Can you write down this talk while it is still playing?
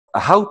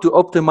how to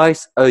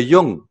optimize a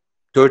young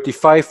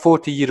 35,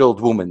 40-year-old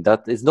woman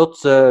that is not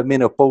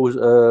menopause,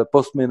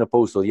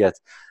 postmenopausal yet,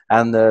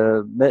 and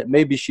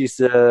maybe she's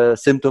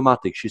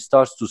symptomatic. She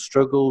starts to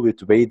struggle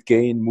with weight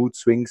gain, mood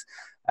swings,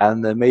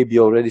 and maybe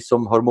already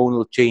some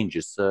hormonal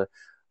changes.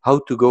 How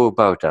to go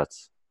about that?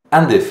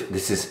 And if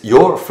this is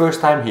your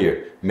first time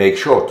here, make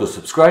sure to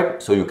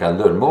subscribe so you can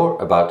learn more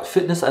about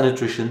fitness and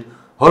nutrition,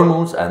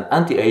 hormones and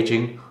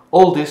anti-aging,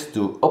 all this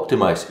to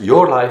optimize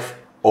your life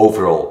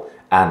overall.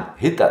 And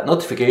hit that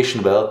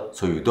notification bell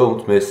so you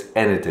don't miss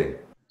anything.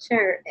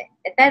 Sure.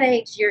 At that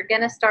age, you're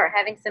going to start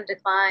having some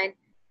decline,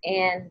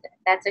 and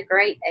that's a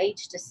great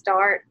age to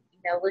start,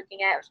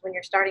 looking at when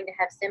you're starting to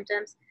have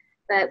symptoms.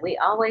 But we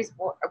always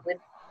would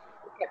look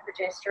at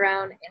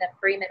progesterone in a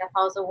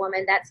premenopausal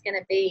woman. That's going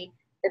to be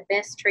the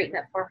best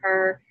treatment for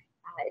her.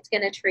 It's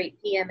going to treat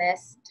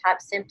PMS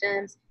type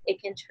symptoms.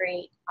 It can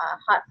treat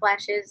hot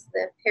flashes,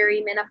 the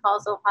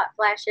perimenopausal hot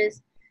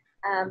flashes.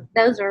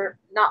 Those are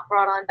not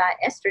brought on by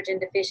estrogen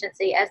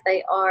deficiency as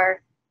they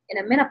are in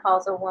a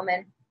menopausal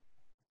woman.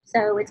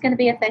 So it's going to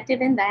be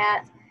effective in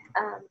that.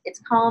 It's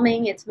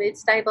calming, it's mood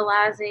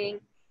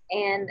stabilizing,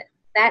 and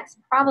that's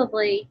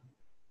probably,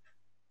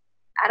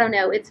 I don't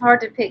know, it's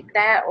hard to pick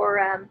that or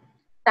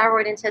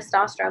thyroid and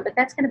testosterone, but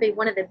that's going to be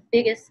one of the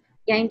biggest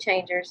game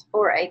changers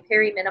for a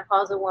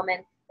perimenopausal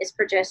woman is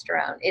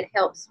progesterone. It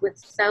helps with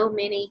so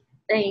many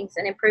things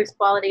and improves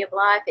quality of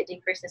life. It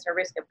decreases her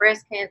risk of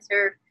breast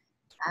cancer.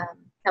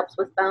 Helps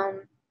with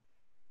bone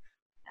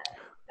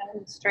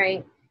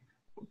strength.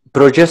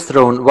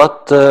 Progesterone,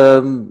 what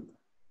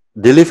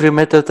delivery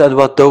method and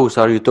what dose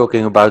are you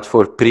talking about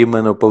for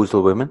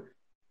premenopausal women?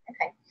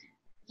 Okay.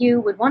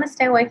 You would want to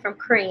stay away from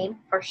cream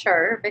for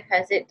sure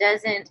because it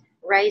doesn't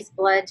raise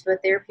blood to a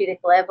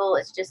therapeutic level.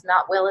 It's just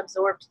not well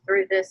absorbed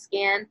through the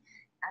skin.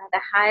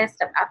 The highest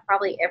I've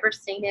probably ever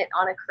seen it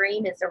on a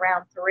cream is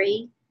around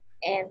 3,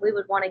 and we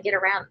would want to get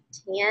around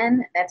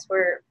 10. That's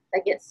where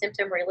they get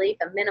symptom relief,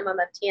 a minimum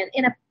of 10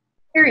 in a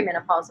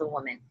perimenopausal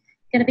woman.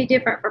 It's going to be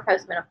different for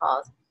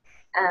postmenopause.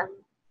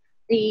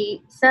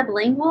 The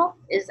sublingual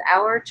is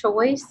our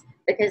choice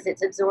because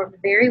it's absorbed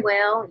very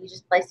well. You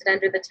just place it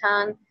under the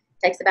tongue. It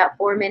takes about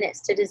 4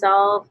 minutes to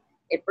dissolve.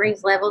 It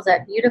brings levels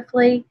up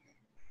beautifully.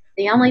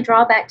 The only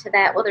drawback to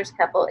that, well, there's a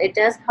couple. It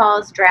does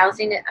cause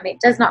drowsiness. I mean,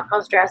 it does not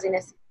cause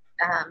drowsiness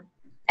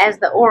as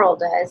the oral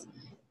does,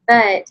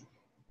 but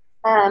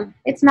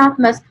it's not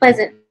the most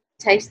pleasant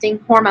tasting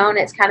hormone.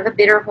 It's kind of a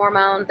bitter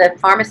hormone. The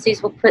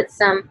pharmacies will put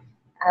some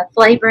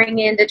flavoring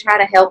in to try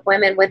to help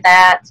women with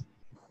that,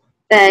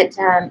 but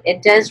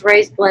it does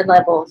raise blood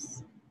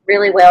levels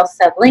really well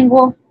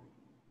sublingual.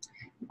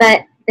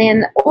 But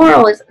then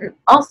oral is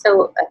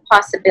also a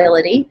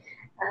possibility.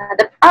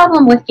 The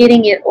problem with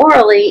getting it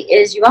orally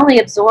is you only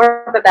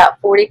absorb about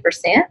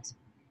 40%,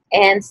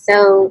 and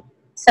so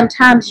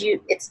sometimes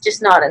it's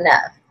just not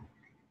enough.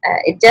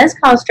 It does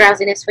cause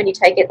drowsiness when you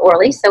take it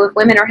orally, so if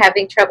women are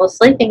having trouble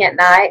sleeping at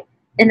night,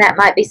 then that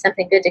might be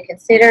something good to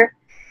consider,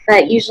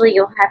 but usually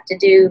you'll have to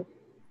do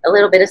a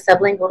little bit of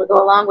sublingual to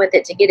go along with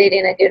it to get it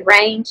in a good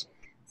range.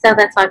 So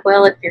that's like,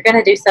 well, if you're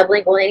going to do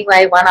sublingual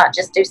anyway, why not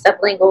just do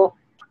sublingual,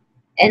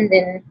 and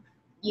then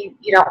you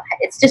don't,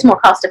 it's just more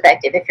cost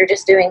effective if you're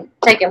just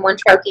taking 1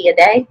 troche a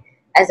day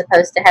as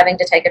opposed to having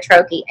to take a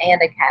troche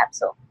and a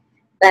capsule.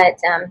 But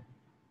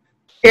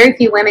very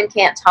few women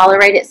can't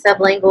tolerate it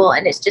sublingual,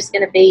 and it's just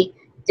going to be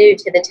due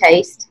to the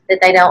taste that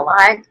they don't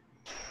like.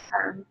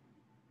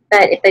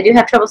 But if they do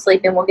have trouble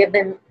sleeping, we'll give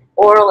them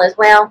oral as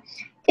well.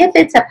 If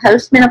it's a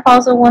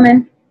postmenopausal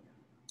woman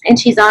and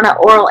she's on an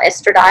oral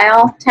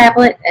estradiol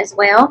tablet as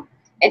well,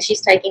 and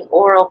she's taking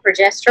oral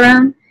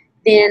progesterone,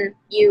 then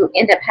you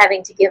end up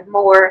having to give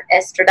more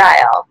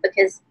estradiol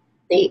because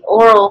the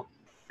oral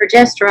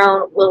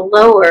progesterone will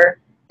lower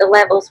the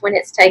levels when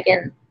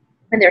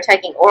they're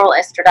taking oral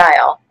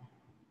estradiol.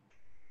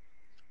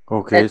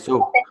 Okay, so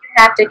you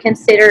have to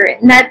consider it,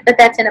 but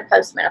that's in a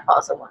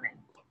postmenopausal woman.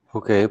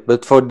 Okay,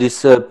 but for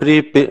this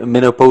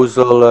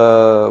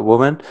pre-menopausal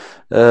woman,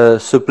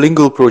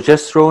 sublingual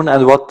progesterone,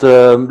 and what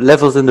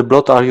levels in the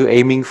blood are you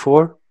aiming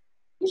for?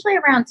 Usually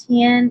around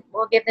 10,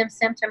 we'll give them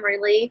symptom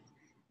relief,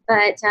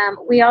 but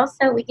we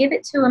give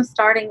it to them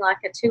starting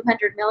like a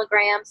 200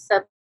 milligram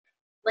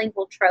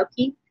sublingual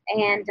troche,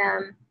 and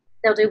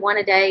they'll do 1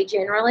 a day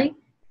generally,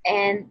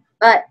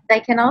 but they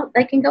can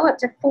go up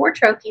to 4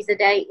 troches a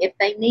day if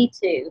they need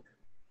to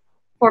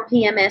for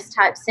PMS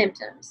type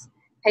symptoms.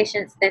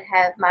 Patients that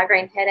have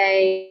migraine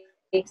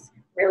headaches,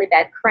 really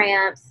bad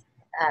cramps,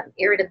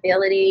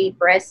 irritability,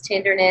 breast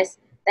tenderness,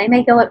 they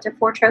may go up to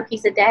 4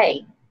 troches a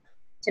day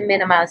to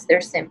minimize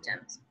their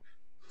symptoms.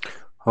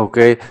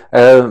 Okay,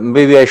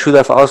 maybe I should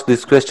have asked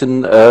this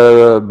question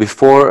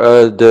before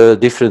the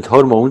different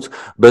hormones,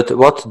 but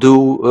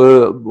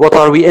what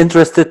are we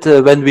interested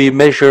when we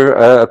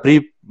measure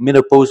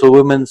pre-menopausal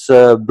women's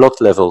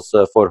blood levels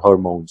for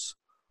hormones?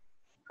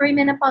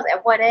 Pre-menopause,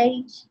 at what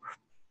age?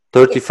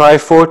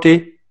 35,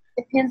 40?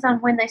 Depends on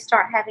when they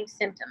start having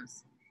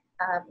symptoms.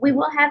 We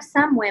will have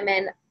some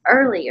women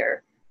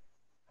earlier.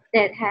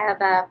 that have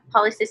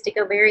polycystic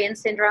ovarian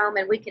syndrome,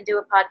 and we can do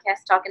a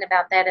podcast talking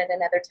about that at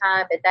another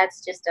time, but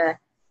that's just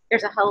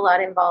there's a whole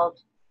lot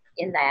involved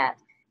in that.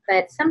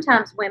 But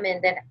sometimes women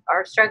that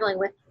are struggling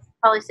with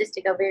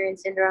polycystic ovarian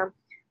syndrome,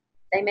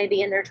 they may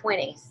be in their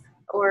 20s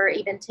or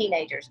even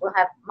teenagers. We'll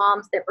have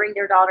moms that bring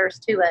their daughters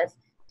to us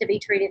to be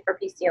treated for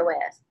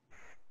PCOS.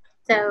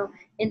 So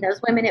in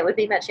those women, it would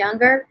be much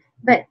younger,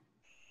 but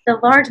the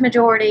large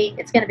majority,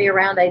 it's going to be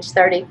around age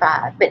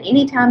 35. But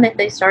anytime that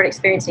they start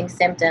experiencing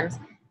symptoms,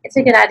 it's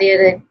a good idea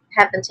to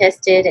have them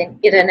tested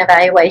and get an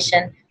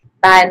evaluation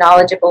by a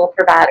knowledgeable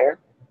provider.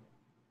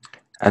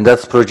 And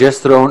that's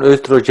progesterone,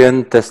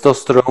 estrogen,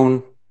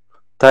 testosterone,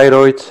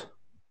 thyroid.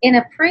 In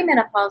a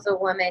premenopausal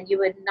woman,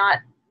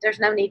 there's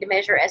no need to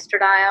measure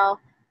estradiol.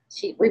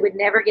 We would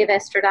never give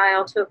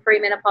estradiol to a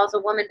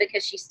premenopausal woman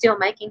because she's still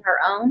making her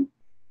own.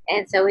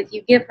 And so if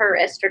you give her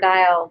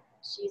estradiol,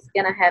 she's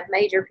going to have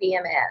major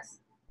PMS.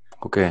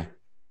 Okay.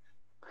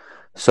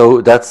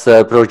 So that's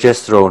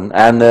progesterone.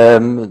 And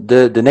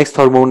the next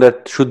hormone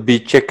that should be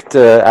checked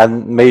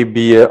and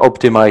maybe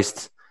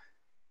optimized,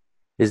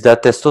 is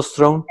that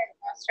testosterone?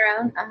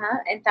 Testosterone,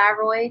 and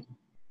thyroid.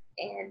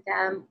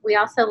 And we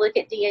also look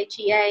at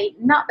DHEA,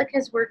 not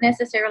because we're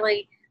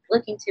necessarily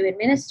looking to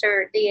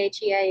administer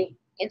DHEA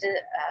into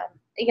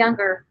a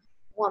younger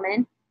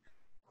woman,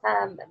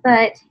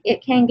 but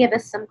it can give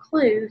us some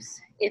clues.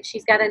 If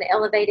she's got an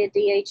elevated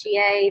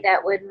DHEA,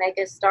 that would make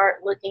us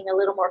start looking a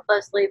little more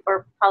closely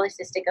for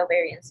polycystic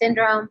ovarian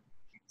syndrome.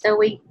 So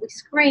we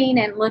screen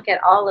and look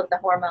at all of the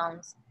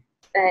hormones,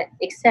 but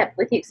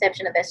with the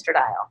exception of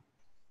estradiol.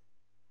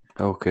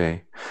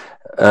 Okay.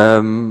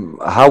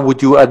 How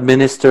would you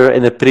administer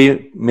in a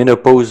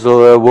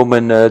premenopausal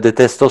woman the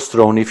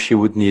testosterone if she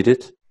would need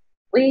it?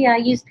 We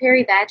use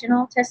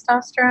perivaginal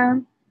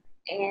testosterone,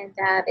 and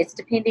it's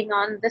depending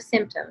on the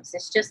symptoms.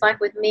 It's just like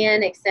with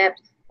men,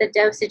 except the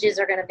dosages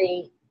are going to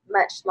be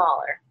much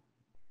smaller.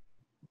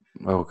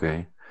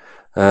 Okay.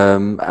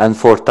 And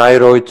for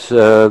thyroid,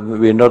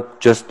 we're not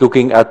just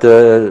looking at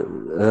the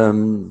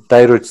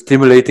thyroid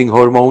stimulating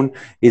hormone.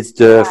 It's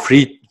the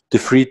free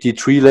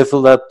T3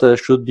 level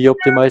that should be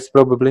optimized,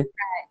 probably.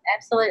 Right,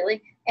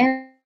 absolutely.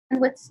 And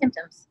with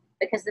symptoms,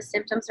 because the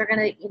symptoms are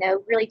going to,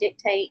 really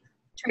dictate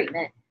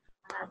treatment.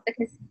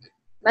 Because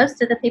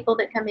most of the people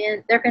that come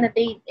in, they're going to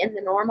be in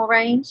the normal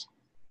range,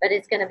 but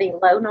it's going to be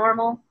low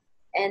normal.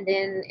 And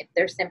then if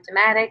they're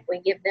symptomatic, we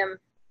give them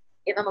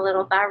a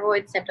little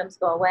thyroid, symptoms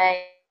go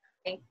away.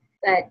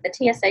 But the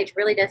TSH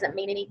really doesn't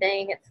mean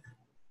anything.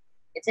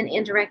 It's an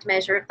indirect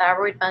measure of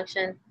thyroid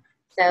function.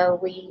 So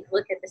we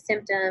look at the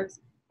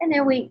symptoms, and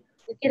then we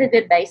get a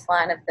good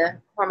baseline of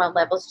the hormone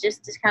levels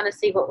just to kind of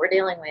see what we're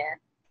dealing with.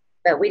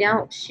 But we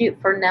don't shoot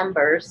for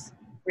numbers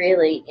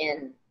really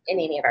in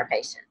any of our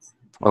patients.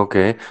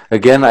 Okay.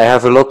 Again, I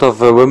have a lot of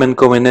women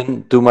coming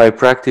into my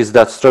practice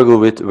that struggle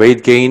with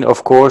weight gain,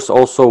 of course,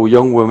 also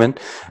young women.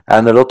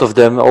 And a lot of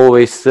them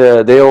always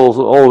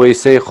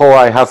say, oh,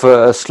 I have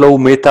a slow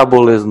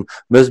metabolism,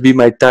 must be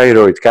my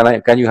thyroid.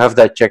 Can you have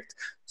that checked?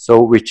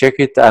 So we check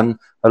it, and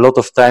a lot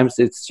of times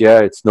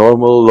it's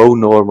normal, low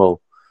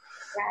normal.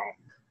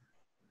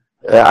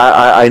 Right.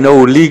 I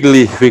know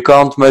legally we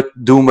can't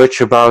do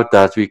much about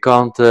that. We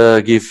can't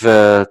give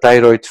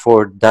thyroid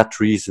for that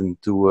reason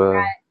to...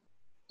 Right.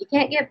 You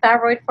can't give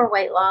thyroid for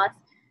weight loss,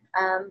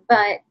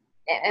 but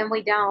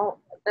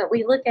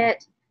we look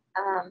at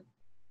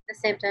the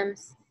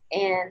symptoms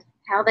and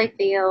how they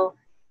feel.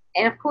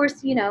 And of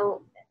course,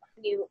 you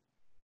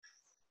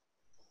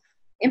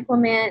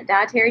implement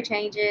dietary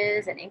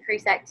changes and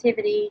increase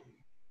activity.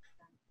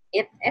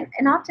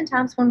 And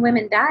oftentimes when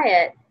women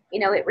diet,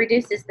 it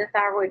reduces the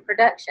thyroid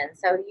production.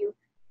 So you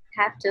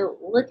have to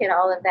look at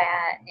all of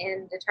that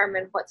and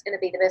determine what's going to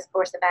be the best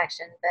course of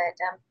action.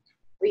 But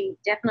we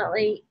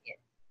definitely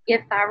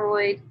give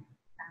thyroid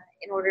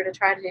in order to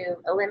try to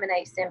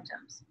eliminate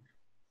symptoms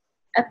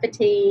of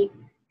fatigue,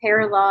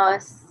 hair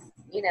loss.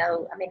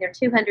 There are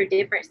 200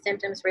 different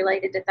symptoms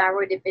related to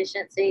thyroid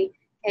deficiency: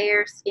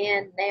 hair,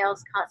 skin,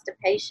 nails,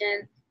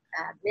 constipation,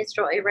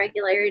 menstrual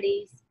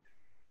irregularities,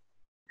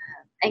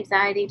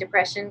 anxiety,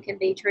 depression can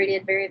be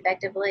treated very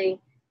effectively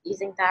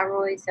using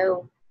thyroid.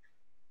 So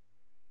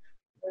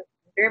we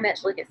very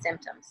much look at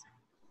symptoms.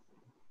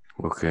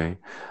 Okay.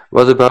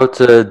 What about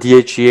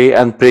DHEA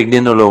and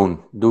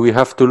pregnenolone? Do we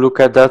have to look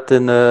at that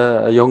in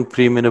a young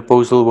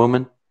premenopausal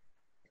woman?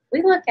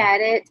 We look at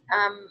it,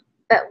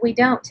 but we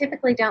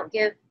typically don't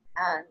give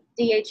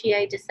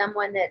DHEA to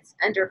someone that's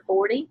under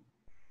 40,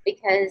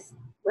 because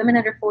women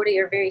under 40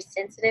 are very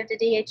sensitive to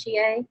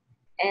DHEA,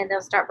 and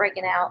they'll start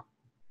breaking out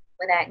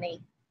with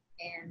acne,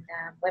 and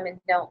women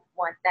don't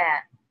want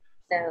that.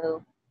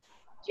 So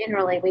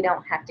generally, we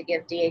don't have to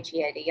give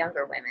DHEA to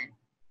younger women.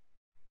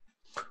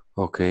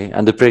 Okay,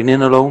 and the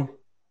pregnenolone,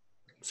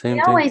 same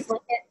thing.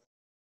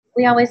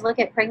 We always look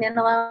at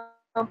pregnenolone,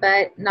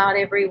 but not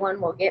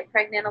everyone will get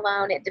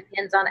pregnenolone. It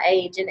depends on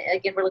age, and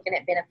again, we're looking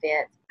at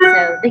benefits.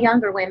 So the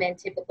younger women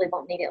typically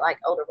won't need it like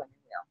older women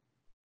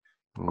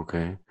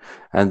Okay.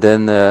 And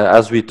then,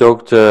 as we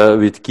talked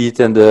with Keith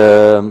in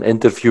the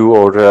interview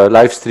or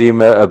live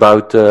stream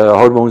about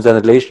hormones and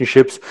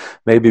relationships,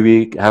 maybe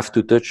we have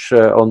to touch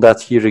on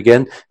that here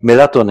again.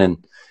 Melatonin.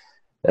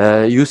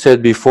 You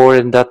said before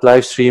in that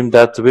live stream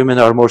that women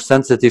are more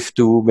sensitive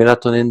to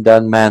melatonin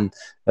than men.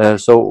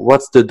 So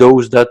what's the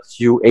dose that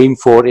you aim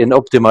for in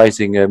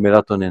optimizing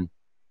melatonin?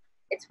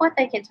 It's what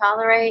they can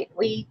tolerate.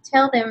 We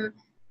tell them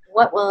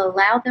what will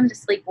allow them to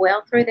sleep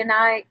well through the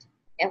night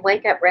and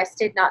wake up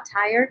rested, not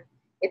tired.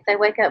 If they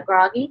wake up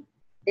groggy,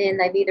 then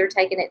they've either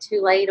taken it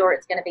too late or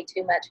it's going to be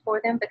too much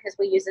for them because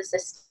we use a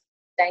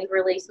sustained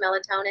release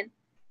melatonin.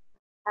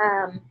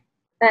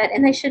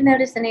 And they should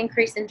notice an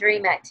increase in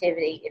dream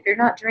activity. If you're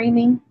not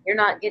dreaming, you're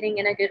not getting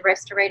in a good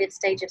restorative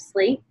stage of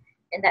sleep,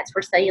 and that's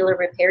where cellular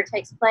repair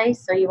takes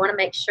place. So you want to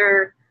make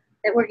sure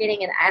that we're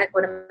getting an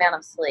adequate amount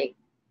of sleep.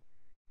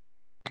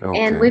 Okay.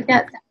 And we've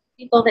got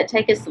people that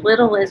take as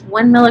little as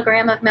 1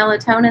 milligram of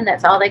melatonin.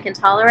 That's all they can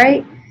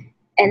tolerate.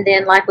 And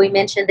then, like we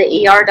mentioned,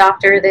 the ER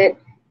doctor, that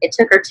it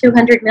took her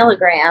 200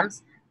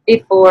 milligrams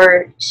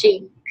before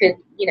she could,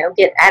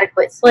 get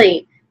adequate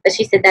sleep. But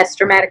she said that's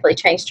dramatically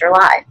changed her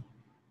life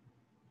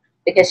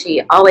because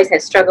she always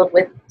has struggled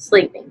with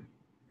sleeping.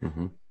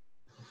 Mm-hmm.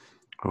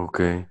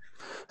 Okay.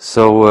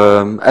 So,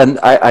 and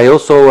I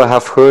also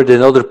have heard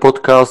in other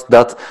podcasts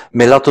that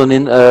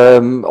melatonin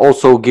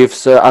also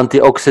gives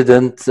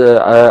antioxidant,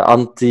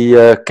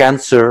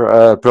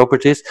 anti-cancer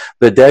properties,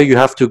 but there you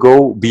have to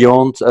go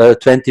beyond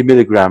 20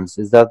 milligrams.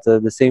 Is that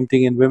the same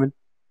thing in women?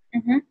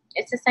 Mm-hmm.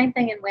 It's the same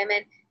thing in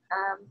women.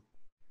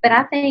 But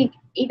I think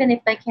even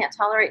if they can't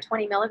tolerate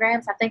 20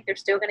 milligrams, I think they're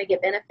still going to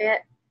get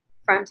benefit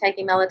from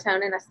taking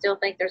melatonin. I still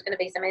think there's going to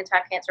be some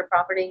anti-cancer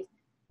properties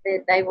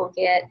that they will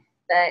get.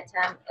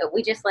 But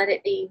we just let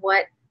it be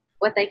what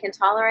they can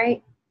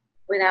tolerate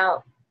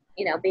without,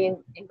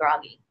 being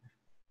groggy.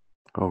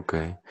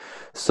 Okay.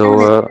 So,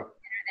 better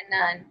than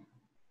none.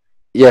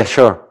 yeah,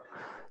 sure.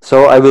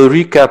 So I will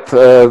recap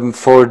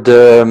for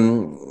the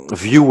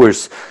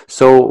viewers.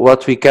 So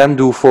what we can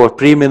do for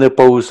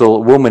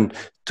premenopausal women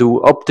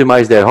to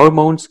optimize their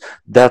hormones,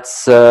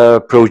 that's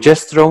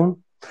progesterone,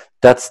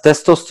 that's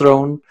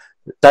testosterone,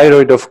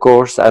 thyroid, of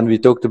course, and we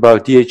talked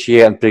about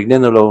DHEA and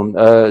pregnenolone,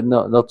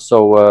 not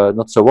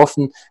so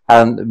often,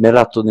 and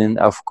melatonin,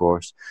 of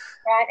course.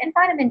 Right, and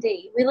vitamin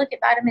D. We look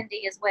at vitamin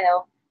D as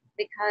well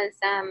because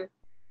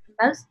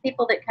most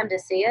people that come to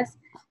see us,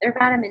 their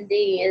vitamin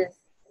D is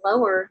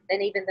lower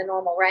than even the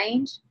normal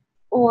range,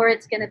 or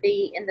it's going to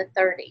be in the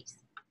 30s.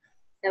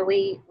 So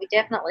we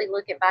definitely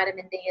look at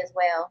vitamin D as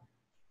well.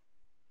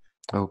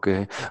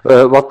 Okay.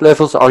 What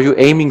levels are you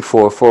aiming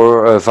for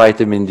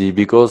vitamin D?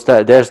 Because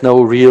there's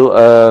no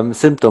real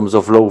symptoms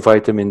of low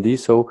vitamin D,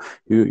 so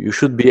you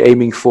should be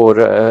aiming for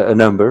a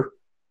number.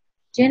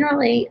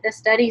 Generally, the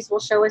studies will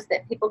show us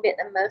that people get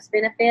the most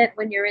benefit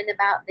when you're in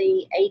about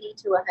the 80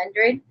 to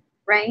 100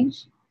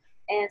 range.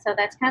 And so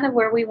that's kind of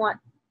where we want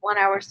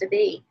ours to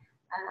be.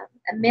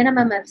 A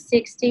minimum of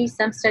 60.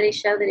 Some studies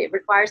show that it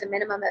requires a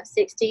minimum of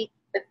 60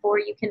 before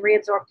you can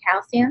reabsorb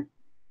calcium.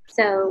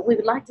 So we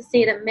would like to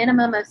see it a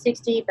minimum of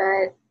 60,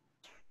 but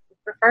we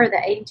prefer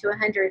the 80 to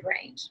 100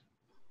 range.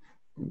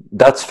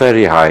 That's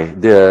very high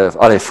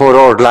for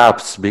our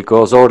labs,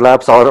 because our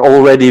labs are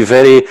already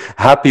very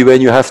happy when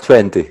you have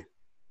 20.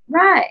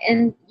 Right,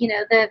 and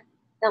the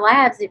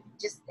labs,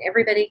 just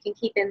everybody can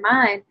keep in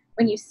mind,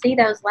 when you see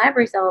those lab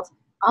results,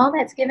 all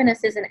that's given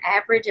us is an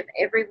average of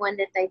everyone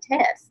that they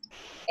test.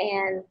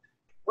 And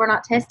we're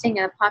not testing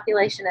a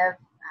population of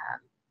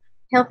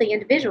healthy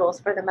individuals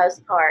for the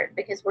most part,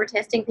 because we're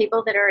testing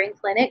people that are in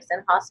clinics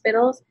and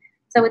hospitals.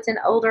 So it's an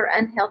older,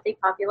 unhealthy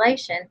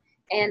population.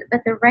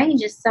 But the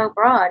range is so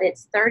broad.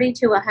 It's 30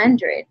 to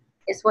 100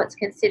 is what's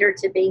considered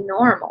to be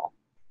normal.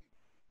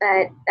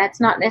 But that's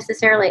not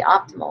necessarily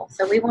optimal.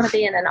 So we want to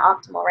be in an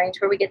optimal range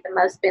where we get the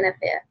most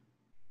benefit.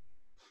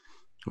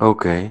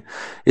 Okay.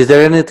 Is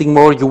there anything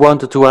more you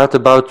wanted to add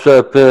about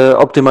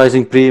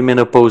optimizing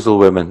premenopausal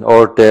women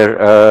or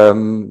their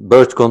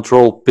birth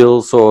control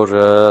pills or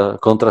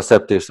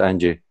contraceptives,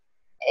 Angie?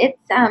 It's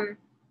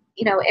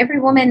every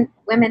women,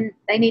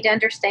 they need to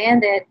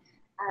understand that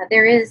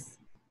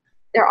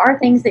there are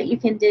things that you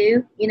can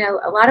do.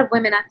 A lot of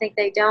women, I think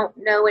they don't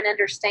know and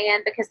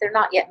understand because they're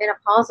not yet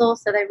menopausal,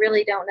 so they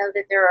really don't know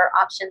that there are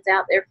options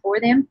out there for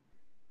them.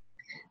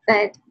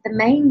 But the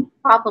main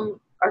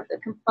problem or the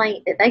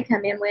complaint that they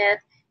come in with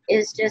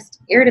is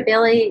just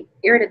irritability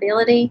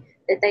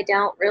that they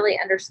don't really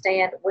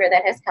understand where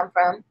that has come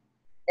from,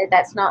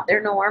 that's not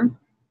their norm.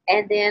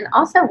 And then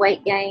also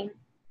weight gain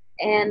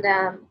and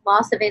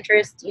loss of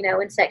interest,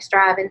 in sex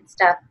drive and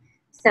stuff.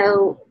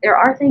 So there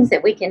are things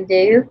that we can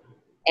do,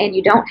 and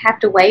you don't have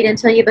to wait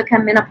until you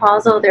become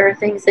menopausal. There are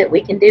things that we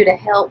can do to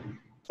help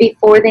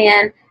before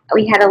then.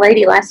 We had a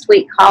lady last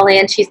week call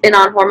in. She's been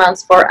on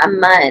hormones for a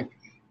month.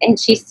 And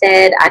she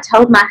said, I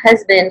told my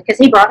husband, because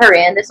he brought her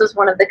in. This was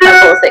one of the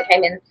couples that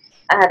came in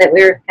that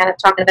we were kind of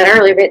talking about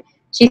earlier. But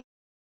she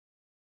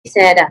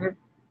said,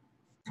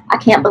 I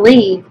can't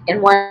believe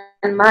in 1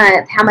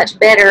 month how much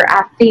better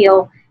I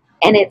feel.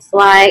 And it's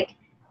like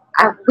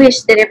I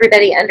wish that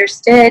everybody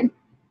understood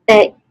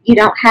that you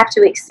don't have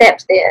to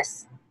accept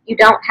this. You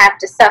don't have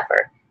to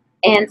suffer.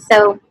 And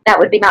so that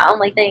would be my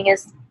only thing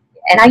is,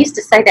 and I used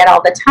to say that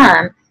all the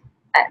time,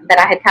 but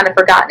I had kind of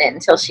forgotten it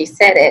until she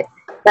said it.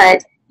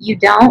 But you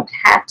don't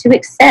have to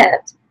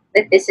accept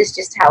that this is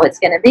just how it's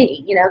going to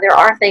be. You know, there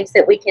are things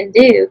that we can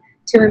do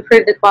to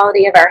improve the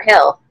quality of our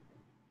health.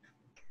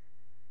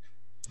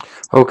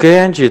 Okay,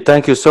 Angie,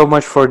 thank you so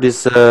much for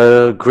this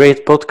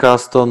great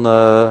podcast on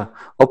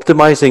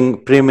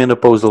optimizing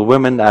premenopausal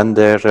women and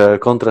their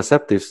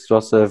contraceptives. It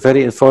was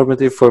very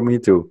informative for me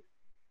too.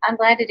 I'm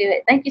glad to do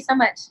it. Thank you so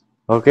much.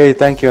 Okay,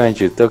 thank you,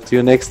 Angie. Talk to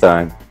you next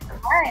time.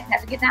 All right.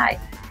 Have a good night.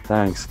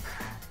 Thanks.